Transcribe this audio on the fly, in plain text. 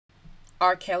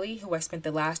R. Kelly, who has spent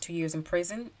the last 2 years in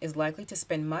prison, is likely to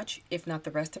spend much, if not the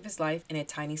rest of his life, in a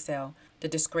tiny cell. The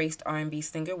disgraced R&B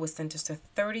singer was sentenced to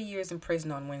 30 years in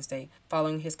prison on Wednesday,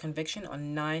 following his conviction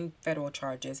on 9 federal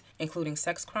charges, including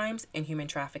sex crimes and human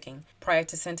trafficking. Prior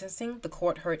to sentencing, the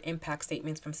court heard impact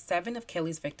statements from 7 of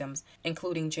Kelly's victims,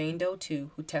 including Jane Doe 2,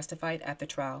 who testified at the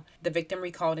trial. The victim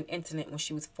recalled an incident when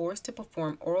she was forced to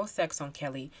perform oral sex on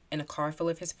Kelly in a car full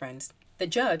of his friends. The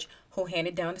judge, who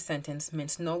handed down the sentence,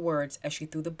 minced no words as she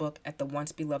threw the book at the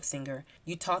once beloved singer.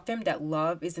 "You taught them that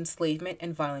love is enslavement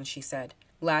and violence," she said.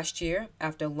 Last year,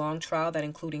 after a long trial that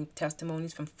included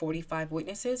testimonies from 45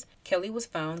 witnesses, Kelly was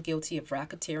found guilty of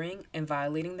racketeering and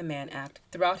violating the Mann Act.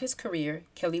 Throughout his career,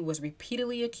 Kelly was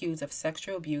repeatedly accused of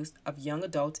sexual abuse of young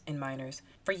adults and minors.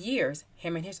 For years,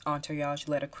 him and his entourage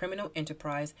led a criminal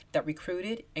enterprise that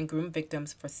recruited and groomed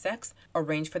victims for sex,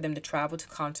 arranged for them to travel to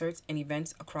concerts and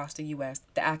events across the U.S.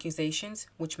 The accusations,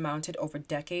 which mounted over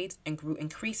decades and grew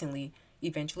increasingly,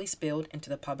 eventually spilled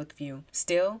into the public view.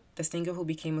 Still, the singer who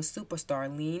became a superstar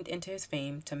leaned into his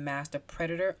fame to mask the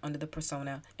predator under the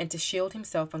persona and to shield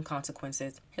himself from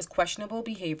consequences. His questionable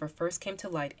behavior first came to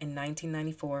light in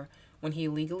 1994 when he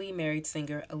illegally married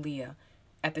singer Aaliyah.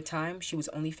 At the time, she was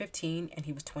only 15 and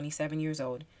he was 27 years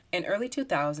old. In early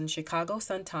 2000, Chicago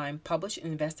Sun-Times published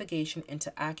an investigation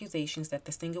into accusations that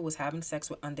the singer was having sex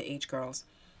with underage girls.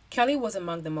 Kelly was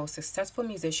among the most successful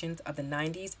musicians of the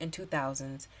 90s and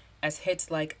 2000s, as hits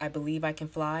like "I Believe I Can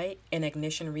Fly" and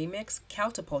 "Ignition Remix"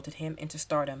 catapulted him into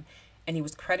stardom, and he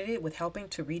was credited with helping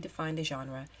to redefine the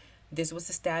genre. This was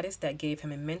a status that gave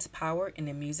him immense power in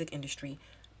the music industry,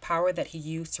 power that he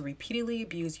used to repeatedly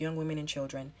abuse young women and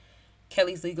children.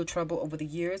 Kelly's legal trouble over the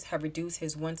years have reduced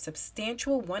his once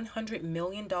substantial $100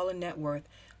 million net worth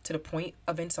to the point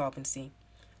of insolvency.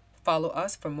 Follow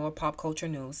us for more pop culture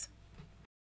news.